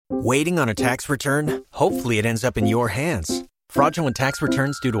Waiting on a tax return? Hopefully it ends up in your hands. Fraudulent tax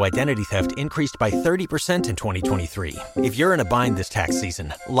returns due to identity theft increased by 30% in 2023. If you're in a bind this tax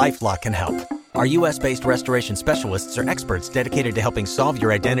season, LifeLock can help. Our U.S.-based restoration specialists are experts dedicated to helping solve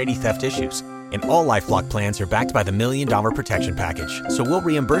your identity theft issues. And all LifeLock plans are backed by the $1 Million Protection Package. So we'll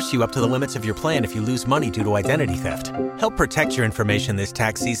reimburse you up to the limits of your plan if you lose money due to identity theft. Help protect your information this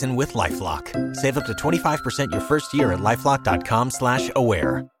tax season with LifeLock. Save up to 25% your first year at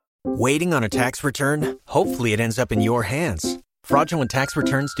LifeLock.com/aware. Waiting on a tax return? Hopefully it ends up in your hands. Fraudulent tax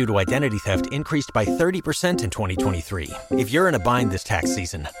returns due to identity theft increased by 30% in 2023. If you're in a bind this tax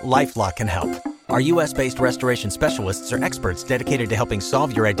season, LifeLock can help. Our U.S.-based restoration specialists are experts dedicated to helping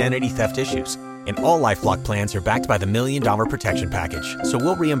solve your identity theft issues. And all LifeLock plans are backed by the $1 Million Protection Package. So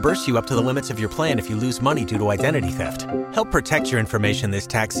we'll reimburse you up to the limits of your plan if you lose money due to identity theft. Help protect your information this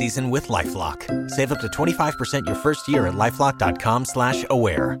tax season with LifeLock. Save up to 25% your first year at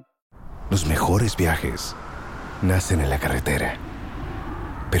LifeLock.com/aware. Los mejores viajes nacen en la carretera,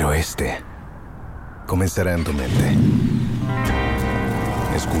 pero comenzará en tu mente.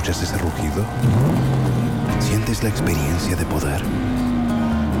 ¿Escuchas ese rugido? ¿Sientes la experiencia de poder?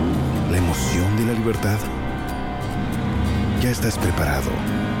 ¿La emoción de la libertad? Ya estás preparado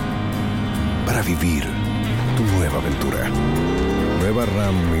para vivir tu nueva aventura. Nueva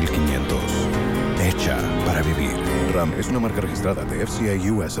Ram 1500, hecha para vivir. Ram es una marca registrada de FCA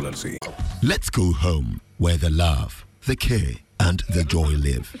US LLC. Let's go home, where the love, the care, and the joy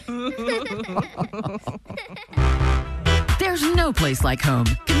live. There's no place like home.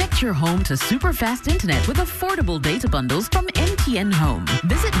 Connect your home to super fast internet with affordable data bundles from MTN Home.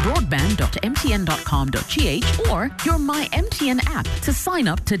 Visit broadband.mtn.com.gh or your My MTN app to sign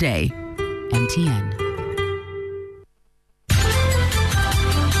up today. MTN.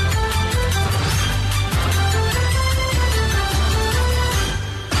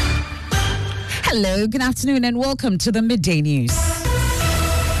 Hello, good afternoon, and welcome to the Midday News.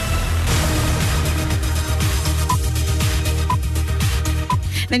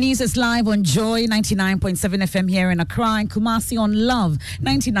 The news is live on Joy 99.7 FM here in Accra and Kumasi on Love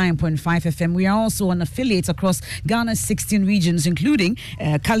 99.5 FM. We are also on affiliates across Ghana's 16 regions, including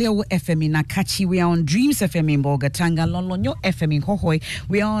Kaliawo FM in Nakachi. We are on Dreams FM in Bogatanga, Lolonyo FM in Hohoi.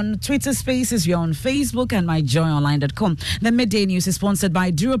 We are on Twitter Spaces. We are on Facebook and myjoyonline.com. The Midday News is sponsored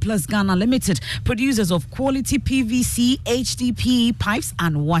by Duraplus Ghana Limited, producers of quality PVC, HDPE pipes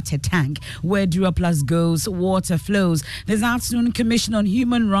and water tank. Where Duraplus goes, water flows. This afternoon, Commission on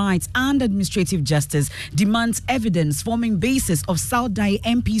Human Rights and Administrative Justice demands evidence forming basis of South Dai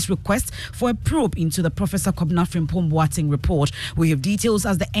MP's request for a probe into the Professor Frimpong Boateng report. We have details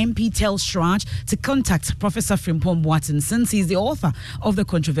as the MP tells CHRAJ to contact Professor Frimpong Boateng since he's the author of the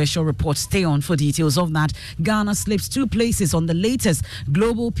controversial report. Stay on for details of that. Ghana slips 2 places on the latest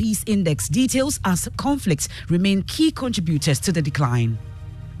Global Peace Index. Details as conflicts remain key contributors to the decline.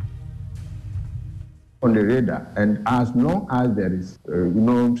 On the radar, and as long as there is,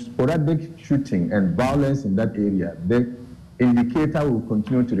 sporadic shooting and violence in that area, the indicator will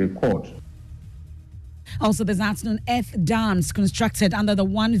continue to record. Also this afternoon, dams constructed under the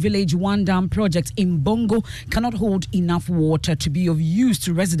One Village, One Dam project in Bongo cannot hold enough water to be of use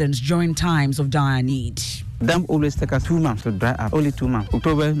to residents during times of dire need. Dam always take us 2 months to dry up, only 2 months.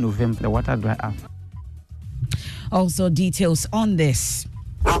 October, November, the water dry up. Also details on this.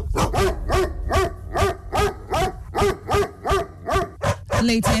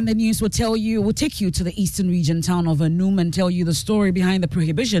 Later in the news, we'll take you to the eastern region town of Anum and tell you the story behind the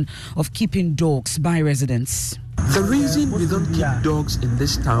prohibition of keeping dogs by residents. The reason we don't keep dogs in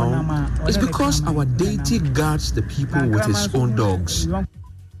this town is because our deity guards the people with his own dogs.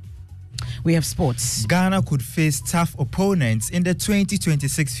 We have sports. Ghana could face tough opponents in the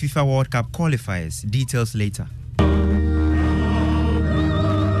 2026 FIFA World Cup qualifiers. Details later.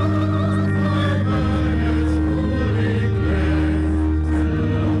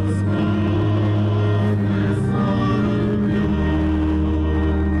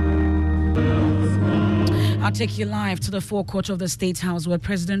 I'll take you live to the forecourt of the State House where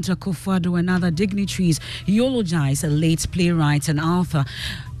President Akufo-Addo and other dignitaries eulogize a late playwright and author,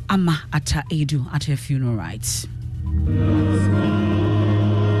 Ama Ata Edu, at her funeral rites. We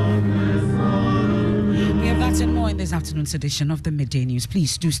have that and more in this afternoon's edition of the Midday News.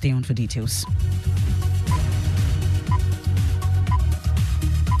 Please do stay on for details.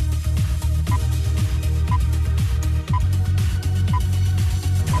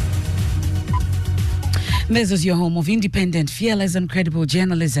 This is your home of independent, fearless and credible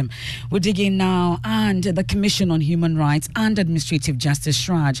journalism. We're digging now, and the Commission on Human Rights and Administrative Justice,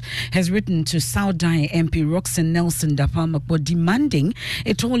 CHRAJ, has written to Saudi MP Roxanne Nelson Dapamakbo demanding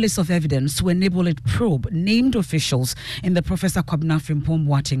a tall list of evidence to enable it probe named officials in the Professor Kwabena Frimpong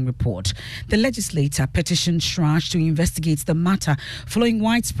Boateng report. The legislator petitioned CHRAJ to investigate the matter following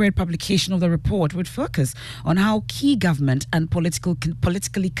widespread publication of the report, with focus on how key government and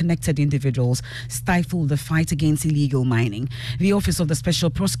politically connected individuals stifle the fight against illegal mining. The Office of the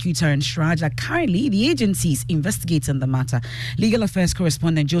Special Prosecutor and CHRAJ are currently the agencies investigating the matter. Legal Affairs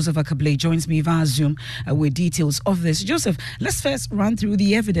correspondent Joseph Akable joins me via Zoom with details of this. Joseph, let's first run through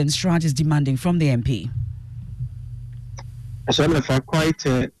the evidence CHRAJ is demanding from the MP. So I'm quite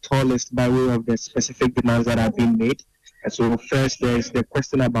a tall list by way of the specific demands that have been made. So first, there's the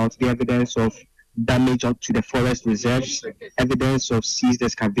question about the evidence of damage up to the forest reserves, evidence of seized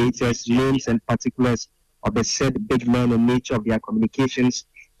excavators, names and particulars of the said big men and nature of their communications,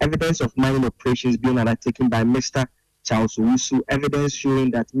 evidence of mining operations being undertaken by Mr. Charles Owusu, evidence showing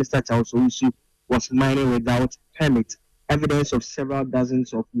that Mr. Charles Owusu was mining without permit, evidence of several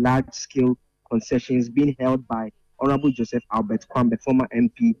dozens of large-scale concessions being held by Honorable Joseph Albert Kwam, the former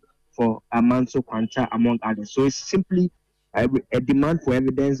MP for Amanso Kwanta, among others. So it's simply a demand for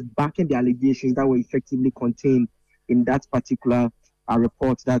evidence backing the allegations that were effectively contained in that particular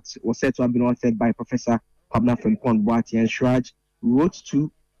report that was said to have been authored by Professor Kwabena Frimpong Boateng. And CHRAJ wrote to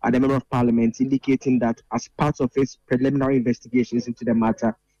the Member of Parliament indicating that as part of its preliminary investigations into the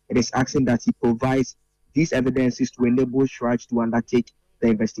matter, it is asking that he provides these evidences to enable CHRAJ to undertake the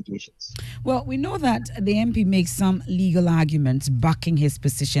investigations. Well, we know that the MP makes some legal arguments backing his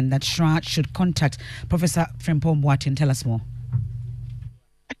position that CHRAJ should contact Professor Frimpong Boateng. Tell us more.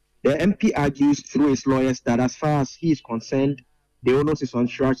 The MP argues through his lawyers that as far as he is concerned, the onus is on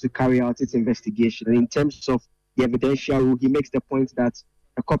CHRAJ to carry out its investigation. And in terms of the evidential rule, he makes the point that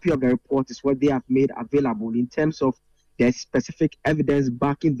a copy of the report is what they have made available. In terms of the specific evidence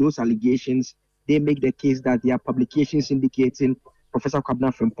backing those allegations, they make the case that there are publications indicating Professor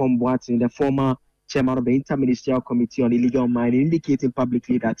Kwabena Frimpong Boateng, the former chairman of the Interministerial Committee on Illegal Mining, indicating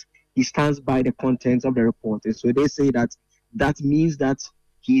publicly that he stands by the contents of the report. And so they say that that means that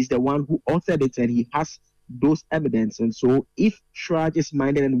he is the one who authored it and he has those evidence. And so if CHRAJ is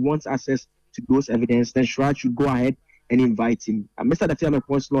minded and wants access to those evidence, then CHRAJ should go ahead and invite him. Mr.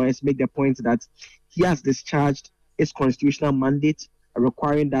 Dafiamepo's lawyers make the point that he has discharged his constitutional mandate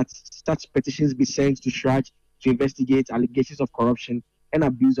requiring that such petitions be sent to CHRAJ to investigate allegations of corruption and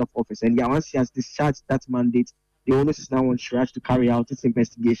abuse of office. And once he has discharged that mandate, the onus is now on CHRAJ to carry out its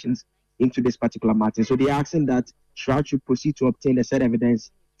investigations into this particular matter. So they are asking that CHRAJ should proceed to obtain the said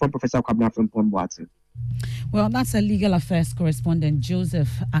evidence from Professor Kwabena Frimpong Boateng. Well, that's a legal affairs correspondent, Joseph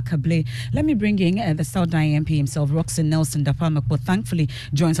Akable. Let me bring in the Saudi MP himself, Roxanne Nelson Dapamakbo. Thankfully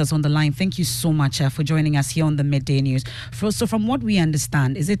joins us on the line. Thank you so much for joining us here on the Midday News. So from what we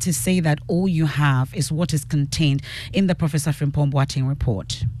understand, is it to say that all you have is what is contained in the Professor Frimpong Boateng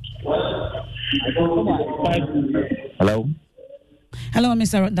report? Hello? Hello,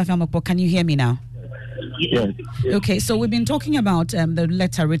 Mr. Dapamakbo. Can you hear me now? Yes. Okay, so we've been talking about the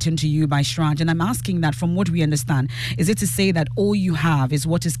letter written to you by CHRAJ, and I'm asking that from what we understand, is it to say that all you have is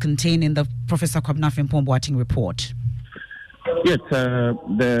what is contained in the Professor Kwabena Frimpong Boateng report? Yes,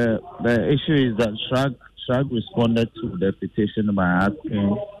 the issue is that CHRAJ responded to the petition by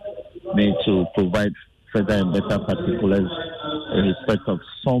asking me to provide further and better particulars in respect of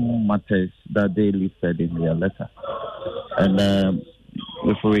some matters that they listed in their letter. And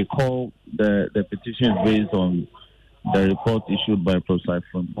if we recall, the petition is based on the report issued by Professor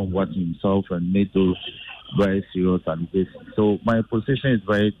Frimpong Boateng himself and made those very serious allegations. So my position is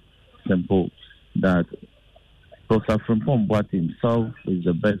very simple, that Professor Frimpong Boateng himself is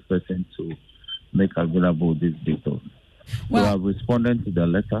the best person to make available these details. Well, so I've responded to the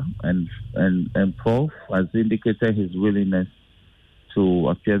letter, and Prof has indicated his willingness to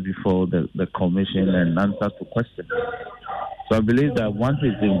appear before the commission and answer to questions. So I believe that once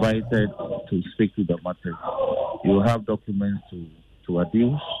he's invited to speak to the matter, you will have documents to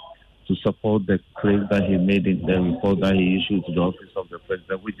adduce to support the claim that he made in the report that he issued to the office of the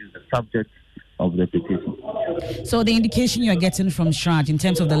president, which is the subject of the petition. So the indication you're getting from CHRAJ in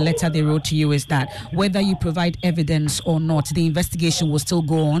terms of the letter they wrote to you is that whether you provide evidence or not, the investigation will still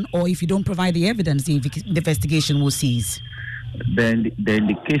go on, or if you don't provide the evidence, the investigation will cease? The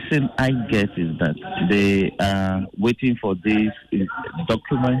indication I get is that they are waiting for these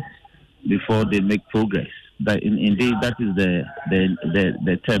documents before they make progress. That indeed, that is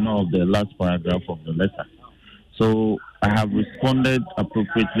the tenor of the last paragraph of the letter. So I have responded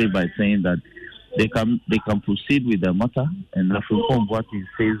appropriately by saying that they can proceed with the matter, and Frimpong what he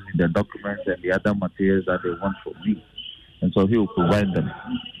says in the documents and the other materials that they want from me, and so he will provide them.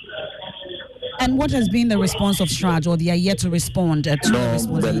 And what has been the response of CHRAJ, or they are yet to respond to the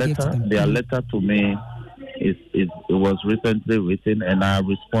response that you gave to them? Their letter to me it was recently written, and I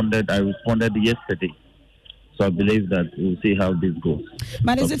responded yesterday. So I believe that we'll see how this goes.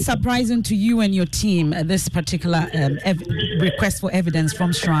 But is it surprising to you and your team, this particular request for evidence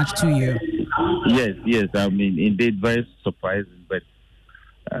from CHRAJ to you? Yes. I mean, indeed, very surprising, but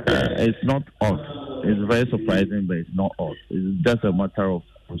it's not odd. It's very surprising, but it's not odd. It's just a matter of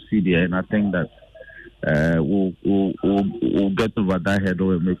procedure, and I think that we'll get over that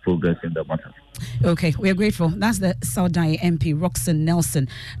hurdle and make progress in the matter. Okay, we are grateful. That's the Saudai MP, Roxanne Nelson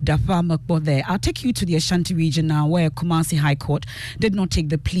Dapa there. I'll take you to the Ashanti region now, where Kumasi High Court did not take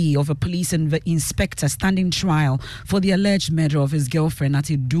the plea of a police inspector standing trial for the alleged murder of his girlfriend at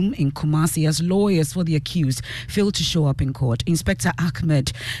Idum in Kumasi, as lawyers for the accused failed to show up in court. Inspector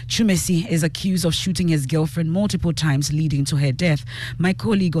Ahmed Chumesi is accused of shooting his girlfriend multiple times, leading to her death. My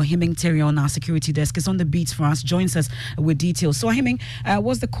colleague Ohiming Terry on our security desk is on the beat for us, joins us with details. So Ohiming,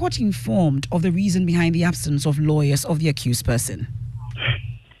 was the court informed of the reason behind the absence of lawyers of the accused person?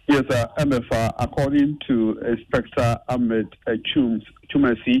 Yes, MFR, according to Inspector Ahmed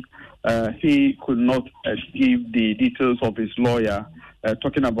Chumesi, he could not give the details of his lawyer,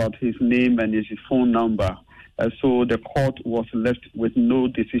 talking about his name and his phone number. So the court was left with no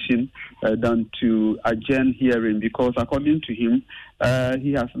decision than to adjourn hearing, because according to him,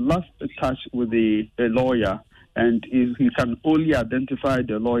 he has lost touch with the lawyer, and he can only identify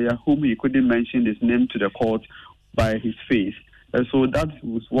the lawyer whom he couldn't mention his name to the court by his face. So that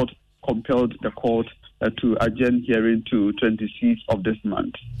was what compelled the court to adjourn hearing to 26th of this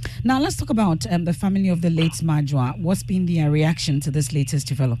month. Now let's talk about the family of the late Majwa. What's been their reaction to this latest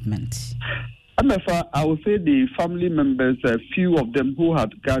development? I would say the family members, a few of them who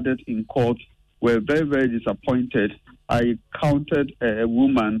had gathered in court, were very, very disappointed. I counted a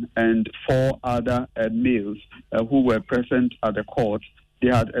woman and 4 other males who were present at the court. They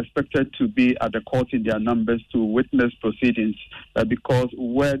had expected to be at the court in their numbers to witness proceedings because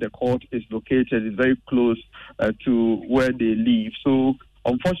where the court is located is very close to where they live. So,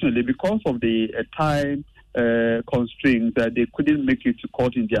 unfortunately, because of the time constraints, that they couldn't make it to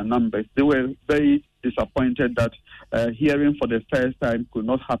court in their numbers. They were very disappointed that hearing for the first time could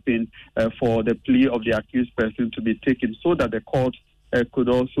not happen for the plea of the accused person to be taken, so that the court could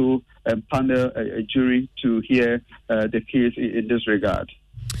also panel a jury to hear the case in this regard.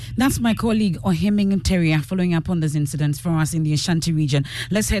 That's my colleague Ohiming Teria following up on this incident for us in the Ashanti region.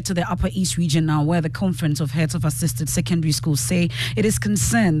 Let's head to the Upper East region now, where the Conference of Heads of Assisted Secondary Schools say it is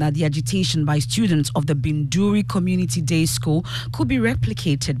concerned that the agitation by students of the Binduri Community Day School could be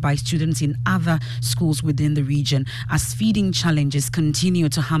replicated by students in other schools within the region, as feeding challenges continue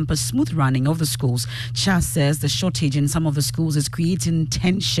to hamper smooth running of the schools. CHRAJ says the shortage in some of the schools is creating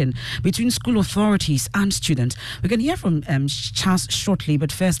tension between school authorities and students. We're going to hear from CHRAJ shortly,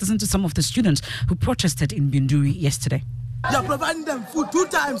 but first, listen to some of the students who protested in Binduri yesterday. They are providing them food 2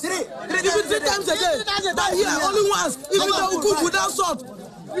 times, even 3 times a day. But here, only once. Even though we cook without salt,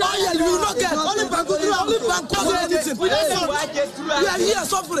 we will not get. Only bank anything. We are here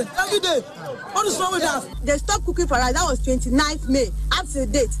suffering every day. What is wrong with us? They stopped cooking for us. That was 29th May. Up to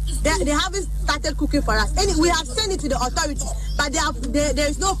date, they haven't started cooking for us. We have sent it to the authorities, but there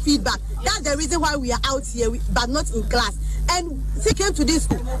is no feedback. That's the reason why we are out here, but not in class. And they came to this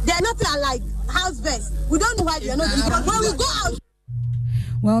school. They are nothing like house best. We don't know why they are not eating. But when we go out.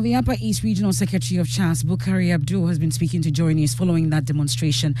 Well, the Upper East Regional Secretary of CHRAJ, Bukari Abdul, has been speaking to Joy News following that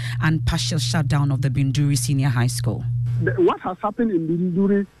demonstration and partial shutdown of the Binduri Senior High School. What has happened in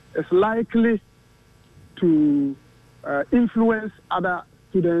Binduri is likely to influence other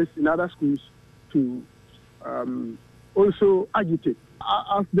students in other schools to also agitate.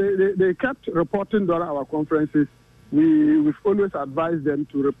 As they kept reporting during our conferences, we've always advised them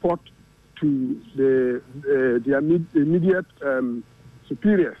to report to the immediate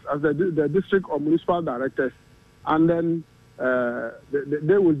superiors, as the district or municipal directors, and then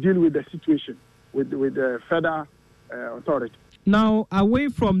they will deal with the situation with the federal authority. Now, away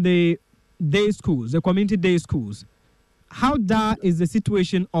from the day schools, the community day schools, how dire is the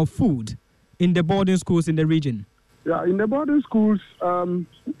situation of food in the boarding schools in the region? Yeah, in the boarding schools,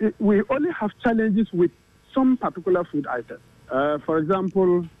 we only have challenges with some particular food items. For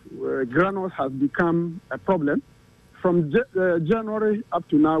example, granules has become a problem. From January up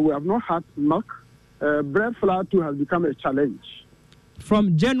to now, we have not had milk. Bread flour too has become a challenge.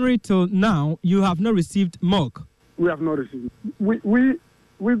 From January till now, you have not received milk? We have not received. We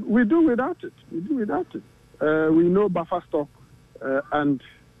we do without it. We do without it. We know buffer stock and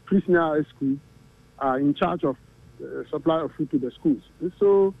prisoner high school are in charge of supply of food to the schools.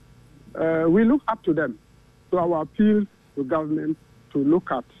 So we look up to them. So our appeal to government to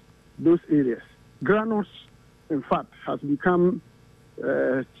look at those areas. Granules, in fact, has become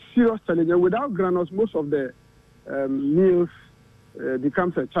a serious challenge. And without granules, most of the meals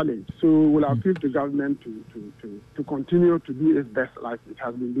becomes a challenge. So we'll appeal to government to continue to do its best like it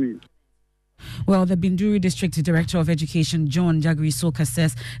has been doing. Well, the Binduri District Director of Education, John Jagri Soka,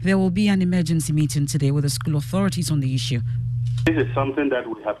 says there will be an emergency meeting today with the school authorities on the issue. This is something that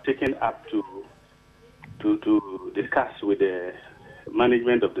we have taken up to discuss with the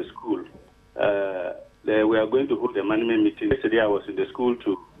management of the school. We are going to hold a management meeting. Yesterday I was in the school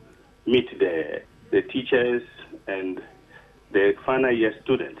to meet the teachers and the final year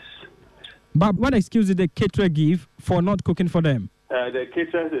students. But what excuse did the caterer give for not cooking for them? The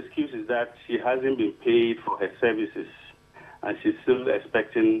caterer's excuse is that she hasn't been paid for her services and she's still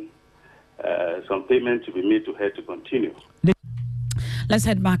expecting some payment to be made to her to continue. Let's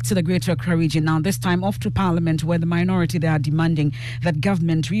head back to the Greater Accra region now, this time off to Parliament, where the minority they are demanding that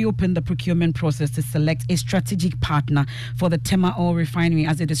government reopen the procurement process to select a strategic partner for the Tema Oil Refinery,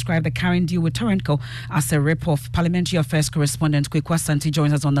 as they describe the current deal with Torrenco as a rip-off. Parliamentary Affairs correspondent Kweku Asante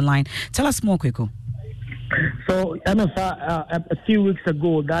joins us on the line. Tell us more, Kweku. So, a few weeks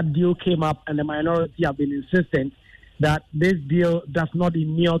ago, that deal came up, and the minority have been insistent that this deal does not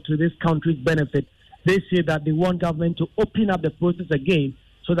inure to this country's benefit. They say that they want government to open up the process again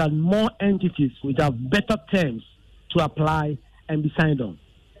so that more entities would have better terms to apply and be signed on.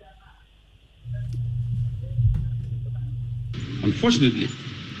 Unfortunately,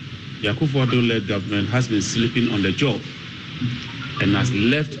 the Akufo-Addo-led government has been sleeping on the job and has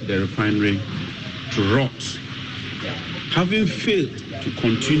left the refinery to rot. Having failed to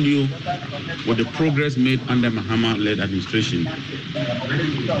continue with the progress made under Mahama-led administration,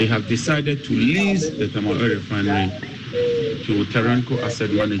 they have decided to lease the thermal oil refinery to Torrenco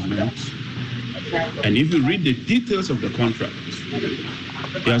Asset Management. And if you read the details of the contract,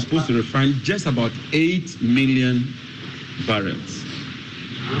 they are supposed to refine just about 8 million barrels.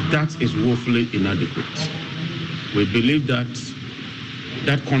 That is woefully inadequate. We believe that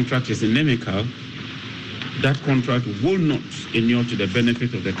that contract is inimical. That contract will not inure to the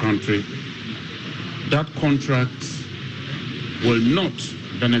benefit of the country. That contract will not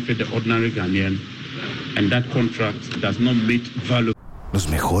benefit the ordinary Ghanaian, and that contract does not meet value. Los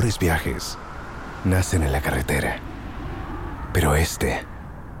mejores viajes nacen en la carretera, pero este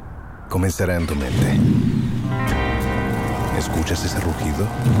comenzará en tu mente. ¿Escuchas ese rugido?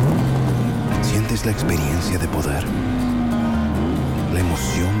 ¿Sientes la experiencia de poder? ¿La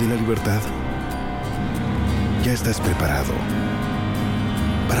emoción de la libertad? Ya estás preparado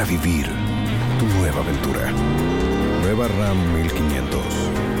para vivir tu nueva aventura. Nueva RAM 1500.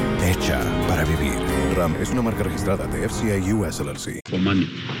 Hecha para vivir. RAM es una marca registrada de FCI US LLC. For money.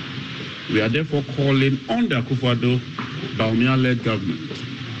 We are therefore calling on the Akufo-Addo Bawumia-led government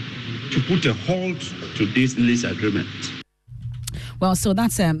to put a halt to this lease agreement. Well, so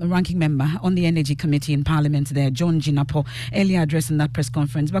that's a ranking member on the Energy Committee in Parliament there, John Jinapo, earlier addressing that press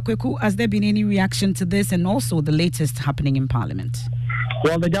conference. But Kweku, has there been any reaction to this and also the latest happening in Parliament?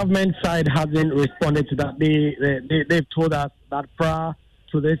 Well, the government side hasn't responded to that. They've told us that prior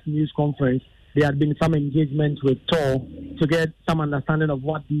to this news conference, there had been some engagement with TOR to get some understanding of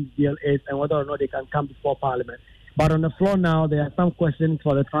what this deal is and whether or not they can come before Parliament. But on the floor now, there are some questions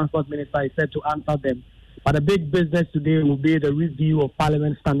for the Transport Minister. He said to answer them. But the big business today will be the review of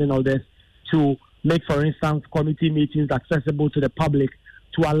Parliament standing orders to make, for instance, committee meetings accessible to the public,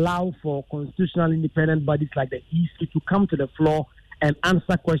 to allow for constitutional independent bodies like the EC to come to the floor and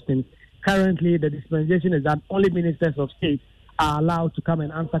answer questions. Currently, the dispensation is that only ministers of state are allowed to come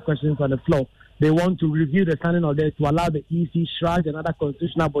and answer questions on the floor. They want to review the standing orders to allow the EC, CHRAJ, and other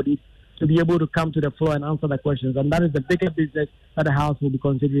constitutional bodies to be able to come to the floor and answer the questions. And that is the bigger business that the House will be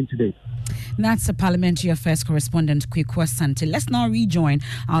considering today. That's a Parliamentary Affairs correspondent, Kweku Asante. Let's now rejoin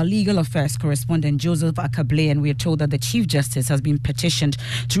our Legal Affairs correspondent, Joseph Akable, and we are told that the Chief Justice has been petitioned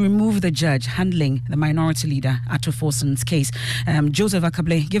to remove the judge handling the minority leader, Ato Forson's case. Joseph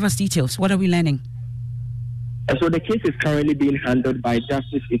Akable, give us details. What are we learning? So the case is currently being handled by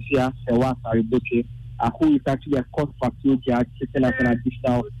Justice Isia Sewa Sariboke, who is actually a court factual judge sitting as an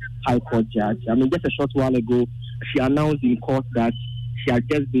additional High Court judge. I mean, just a short while ago, she announced in court that she had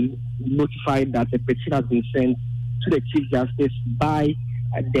just been notified that the petition has been sent to the Chief Justice by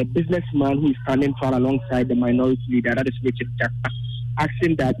the businessman who is standing trial alongside the minority leader, that is Richard Jackson,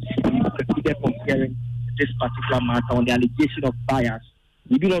 asking that she be precluded from hearing this particular matter on the allegation of bias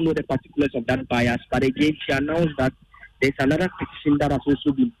We do not know the particulars of that bias, but again, she announced that there's another petition that has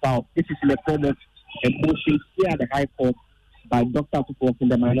also been filed. This is in the form of a motion here at the High Court by Dr. Frimpong,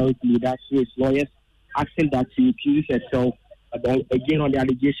 the minority leader, his lawyers, asking that she recuses herself again on the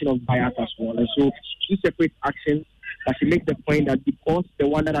allegation of bias as well. And so, two separate actions. But she makes the point that because the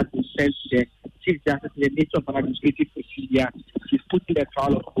one that has been sent to the Chief Justice in the nature of an administrative procedure, she's putting the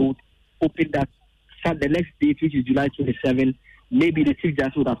trial on hold, hoping that the next date, which is July 27, maybe the Chief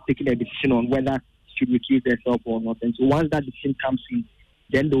Justice would have taken a decision on whether she should recuse herself or not. And so once that decision comes in,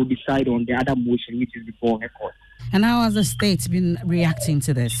 then they'll decide on the other motion, which is before her court. And how has the state been reacting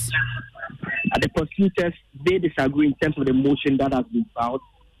to this? The prosecutors, they disagree in terms of the motion that has been filed,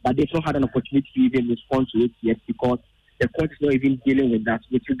 but they've not had an opportunity to even respond to it yet because the court is not even dealing with that.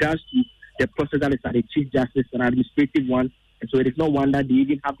 With regards to the process that is at the Chief Justice, an administrative one, and so it is no wonder they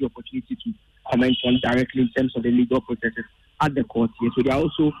even have the opportunity to comment on directly in terms of the legal processes at the court here. So they are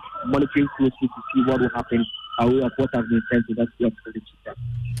also monitoring closely to see what will happen away of what has been sent to that court for the Chief Justice.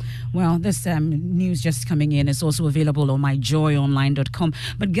 Well, this news just coming in is also available on myjoyonline.com.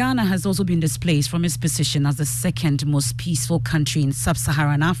 But Ghana has also been displaced from its position as the second most peaceful country in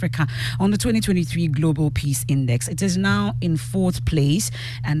sub-Saharan Africa on the 2023 Global Peace Index. It is now in 4th place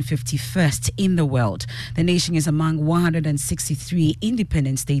and 51st in the world. The nation is among 163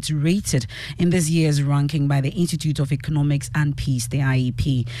 independent states rated in this year's ranking by the Institute of Economics and Peace, the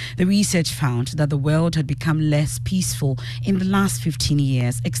IEP. The research found that the world had become less peaceful in the last 15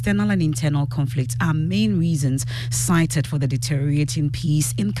 years. External and internal conflicts are main reasons cited for the deteriorating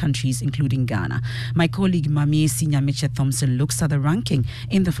peace in countries including Ghana. My colleague Mamie Sinyameche Thompson looks at the ranking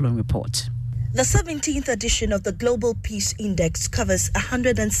in the following report. The 17th edition of the Global Peace Index covers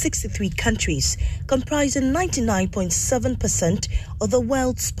 163 countries, comprising 99.7% of the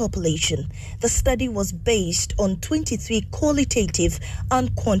world's population. The study was based on 23 qualitative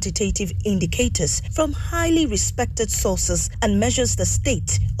and quantitative indicators from highly respected sources and measures the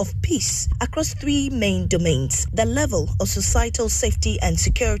state of peace across 3 main domains: the level of societal safety and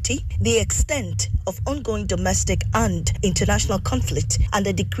security, the extent of ongoing domestic and international conflict, and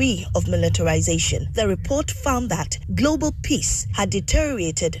the degree of militarization. The report found that global peace had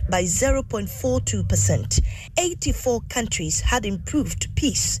deteriorated by 0.42%. 84 countries had improved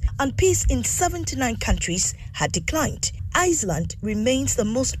peace, and peace in 79 countries had declined. Iceland remains the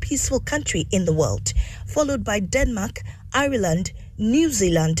most peaceful country in the world, followed by Denmark, Ireland, New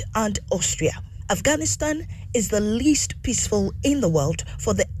Zealand, and Austria. Afghanistan is the least peaceful in the world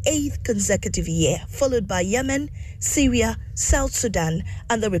for the 8th consecutive year, followed by Yemen, Syria, South Sudan,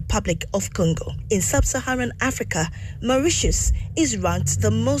 and the Republic of Congo. In sub-Saharan Africa, Mauritius is ranked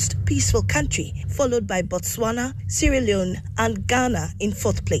the most peaceful country, followed by Botswana, Sierra Leone, and Ghana in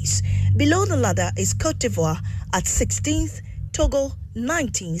 4th place. Below the ladder is Cote d'Ivoire at 16th, Togo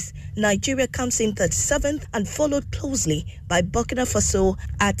 19th, Nigeria comes in 37th and followed closely by Burkina Faso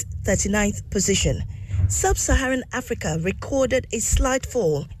at 39th position. Sub-Saharan Africa recorded a slight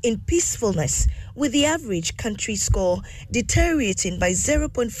fall in peacefulness, with the average country score deteriorating by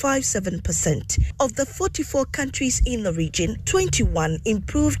 0.57%. Of the 44 countries in the region, 21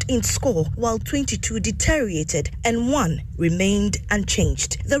 improved in score, while 22 deteriorated and 1 remained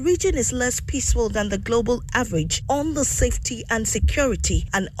unchanged. The region is less peaceful than the global average on the safety and security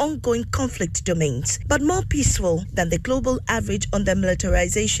and ongoing conflict domains, but more peaceful than the global average on the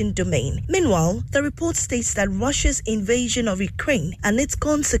militarization domain. Meanwhile, the report states that Russia's invasion of Ukraine and its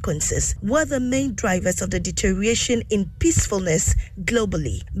consequences were the main drivers of the deterioration in peacefulness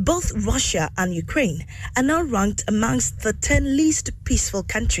globally. Both Russia and Ukraine are now ranked amongst the 10 least peaceful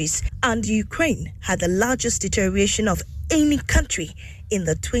countries, and Ukraine had the largest deterioration of any country in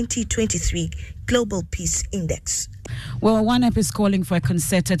the 2023 Global Peace Index. Well, ONEP is calling for a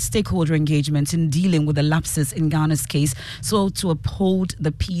concerted stakeholder engagement in dealing with the lapses in Ghana's case, so to uphold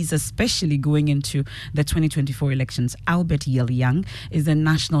the peace, especially going into the 2024 elections. Albert Yel-Young is the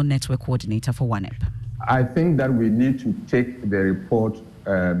National Network Coordinator for ONEP. I think that we need to take the report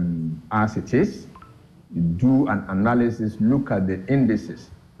as it is, do an analysis, look at the indices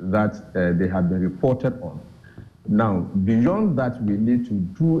that they have been reported on. Now, beyond that, we need to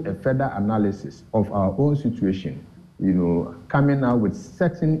do a further analysis of our own situation, coming out with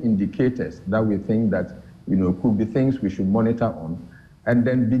certain indicators that we think that, could be things we should monitor on, and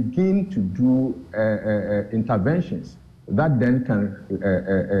then begin to do interventions that then can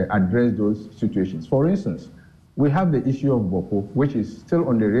address those situations. For instance, we have the issue of Boko, which is still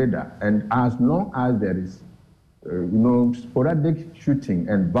on the radar, and as long as there is, sporadic shooting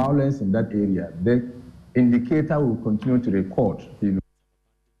and violence in that area, the indicator will continue to record.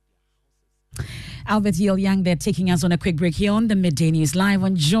 Albert Yale Young, they're taking us on a quick break here on the Midday News Live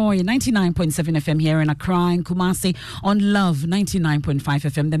on Joy 99.7 FM here in Accra and Kumasi, on Love 99.5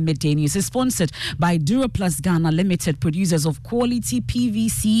 FM. The Midday News is sponsored by Duraplus Ghana Limited, producers of quality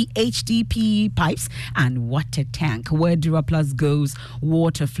PVC, HDPE pipes and water tank. Where Duraplus goes,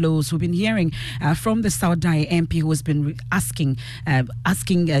 water flows. We've been hearing from the South Dai MP, who has been asking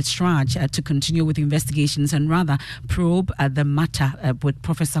CHRAJ to continue with investigations and rather probe the matter with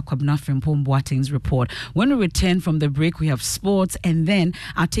Professor Frimpong Boateng's report. When we return from the break, we have sports, and then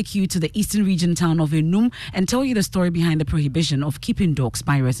I'll take you to the eastern region town of Enum and tell you the story behind the prohibition of keeping dogs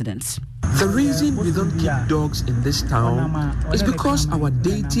by residents. The reason we don't keep dogs in this town is because our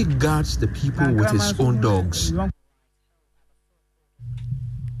deity guards the people with his own dogs.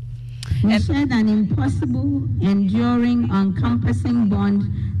 We shared an impossible, enduring, encompassing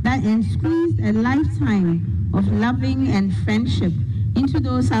bond that ensqueezed a lifetime of loving and friendship into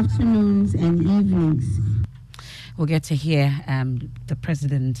those afternoons and evenings. We'll get to hear the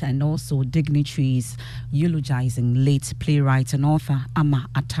president and also dignitaries eulogizing late playwright and author Ama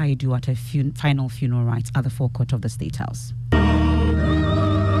Ataidu at her final funeral rites at the forecourt of the State House. Even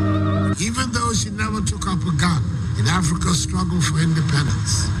though she never took up a gun in Africa's struggle for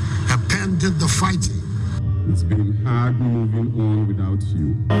independence, her pen did the fighting. It's been hard moving on without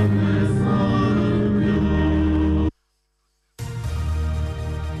you.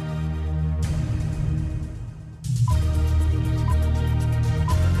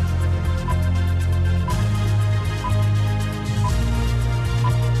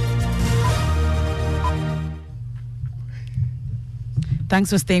 Thanks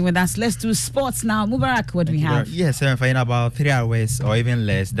for staying with us. Let's do sports now. Mubarak, what do we have? Yes, in about 3 hours or even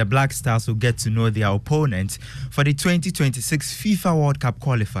less, the Black Stars will get to know their opponent for the 2026 FIFA World Cup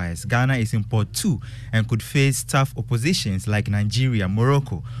qualifiers. Ghana is in Pot 2 and could face tough oppositions like Nigeria,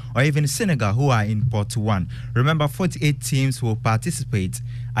 Morocco, or even Senegal, who are in Pot 1. Remember, 48 teams will participate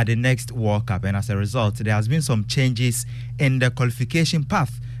at the next World Cup, and as a result, there has been some changes in the qualification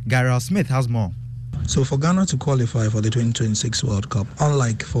path. Gabriel Smith has more. So for Ghana to qualify for the 2026 World Cup,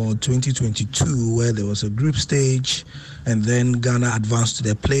 unlike for 2022 where there was a group stage and then Ghana advanced to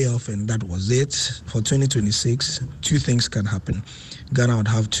the playoff and that was it, for 2026, two things can happen. Ghana would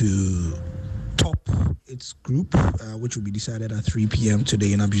have to top its group, which will be decided at 3 p.m.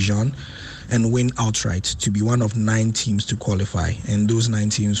 today in Abidjan, and win outright to be one of 9 teams to qualify, and those 9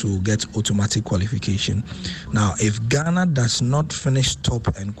 teams will get automatic qualification. Now, if Ghana does not finish top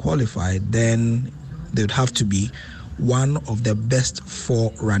and qualify, then they would have to be one of the best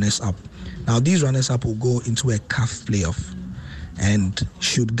 4 runners-up. Now, these runners-up will go into a CAF playoff. And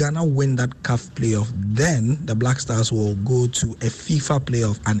should Ghana win that CAF playoff, then the Black Stars will go to a FIFA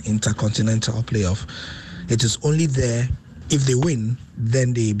playoff, an intercontinental playoff. It is only there, if they win,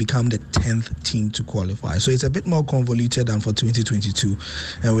 then they become the 10th team to qualify. So it's a bit more convoluted than for 2022.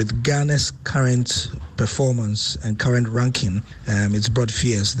 And with Ghana's current performance and current ranking, it's brought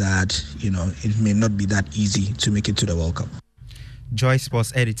fears that, it may not be that easy to make it to the World Cup. Joy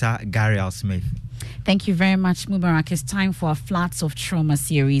Sports editor Gabriel Smith. Thank you very much, Mubarak. It's time for our Floods of Trauma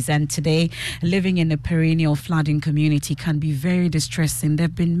series. And today, living in a perennial flooding community can be very distressing. There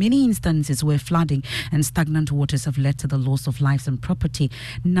have been many instances where flooding and stagnant waters have led to the loss of lives and property.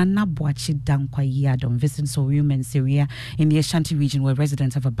 Nana Boachi Dankwa visiting Sorium and Syria in the Ashanti region, where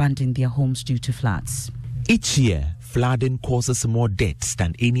residents have abandoned their homes due to floods. Each year, flooding causes more deaths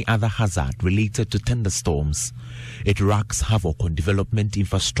than any other hazard related to thunderstorms. It wreaks havoc on development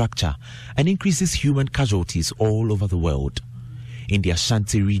infrastructure and increases human casualties all over the world. In the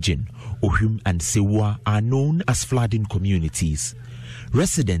Ashanti region, Ohum and Sewa are known as flooding communities.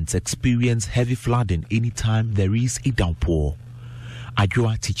 Residents experience heavy flooding anytime there is a downpour.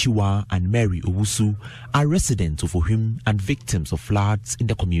 Adjoa Tichiwa and Mary Owusu are residents of Ohum and victims of floods in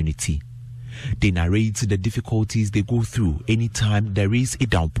the community. They narrate the difficulties they go through anytime there is a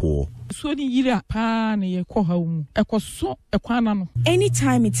downpour. Anytime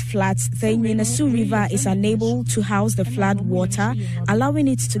it floods, the Yenesu River is unable to house the flood water, allowing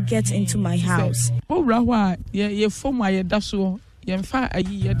it to get into my house. We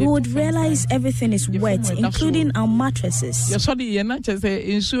would realize everything is wet, including our mattresses.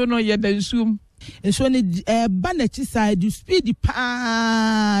 And so Banachi side, you speed the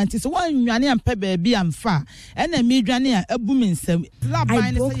pants. It's one Yanian Pebe and far, and a Midrania, a booming.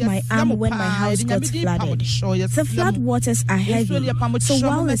 I broke my arm when my house got flooded. The flood waters are heavy, so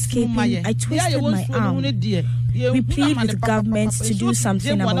while escaping, I twisted my arm. We plead with the government to do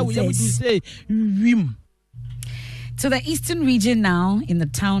something about this. To the eastern region now, in the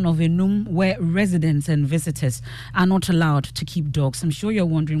town of Enum, where residents and visitors are not allowed to keep dogs. I'm sure you're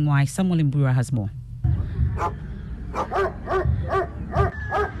wondering why. Samuel Mbura has more.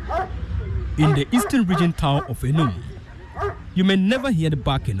 In the eastern region town of Enum, you may never hear the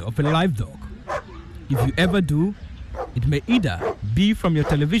barking of a live dog. If you ever do, it may either be from your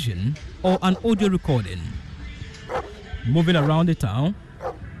television or an audio recording. Moving around the town,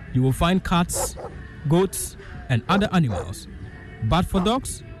 you will find cats, goats, and other animals. But for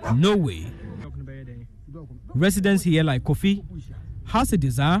dogs, no way. Residents here like Kofi has a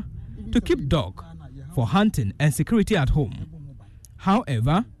desire to keep dog for hunting and security at home.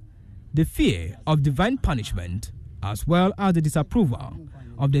 However, the fear of divine punishment as well as the disapproval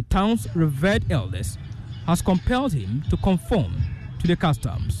of the town's revered elders has compelled him to conform to the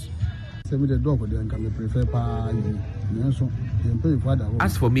customs.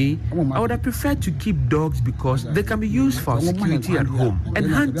 As for me, I would have preferred to keep dogs because they can be used for security at home and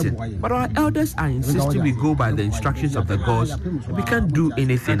hunting. But our elders are insisting we go by the instructions of the gods and we can't do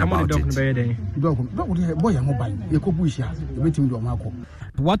anything about it.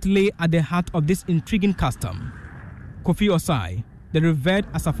 What lay at the heart of this intriguing custom? Kofi Osai, the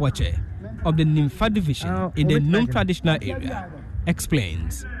revered Asafwache of the Nympha division in the Num traditional area,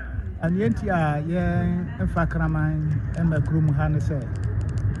 explains.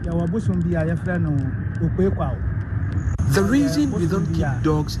 The reason we don't keep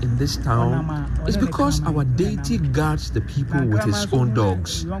dogs in this town is because our deity guards the people with his own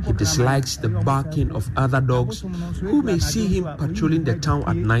dogs. He dislikes the barking of other dogs who may see him patrolling the town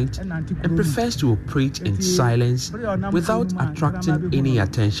at night and prefers to operate in silence without attracting any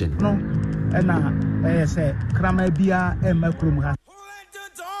attention.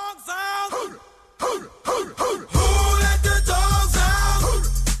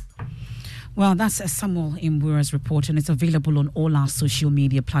 Well, that's Samuel Imbura's report, and it's available on all our social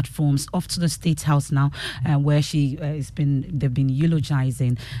media platforms. Off to the State House now, where they've been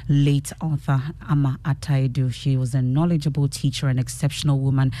eulogizing late author Ama Ataidu. She was a knowledgeable teacher, an exceptional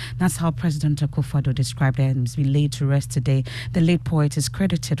woman. That's how President Akufo-Addo described her, and has been laid to rest today. The late poet is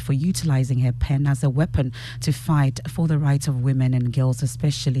credited for utilizing her pen as a weapon to fight for the rights of women and girls,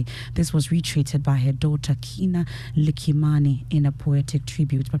 especially. This was retweeted by her daughter Kina Likimani in a poetic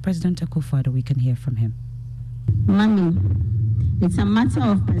tribute. But President Akufo-Addo, we can hear from him. Mommy, it's a matter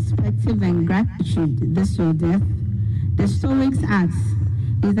of perspective and gratitude, this or death. The Stoics asks,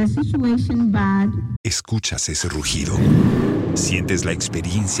 is the situation bad? ¿Escuchas ese rugido? ¿Sientes la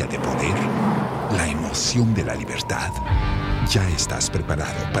experiencia de poder? ¿La emoción de la libertad? Ya estás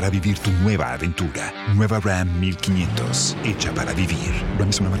preparado para vivir tu nueva aventura. Nueva Ram 1500, hecha para vivir. Ram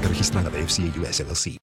es una marca registrada de FCA US LLC.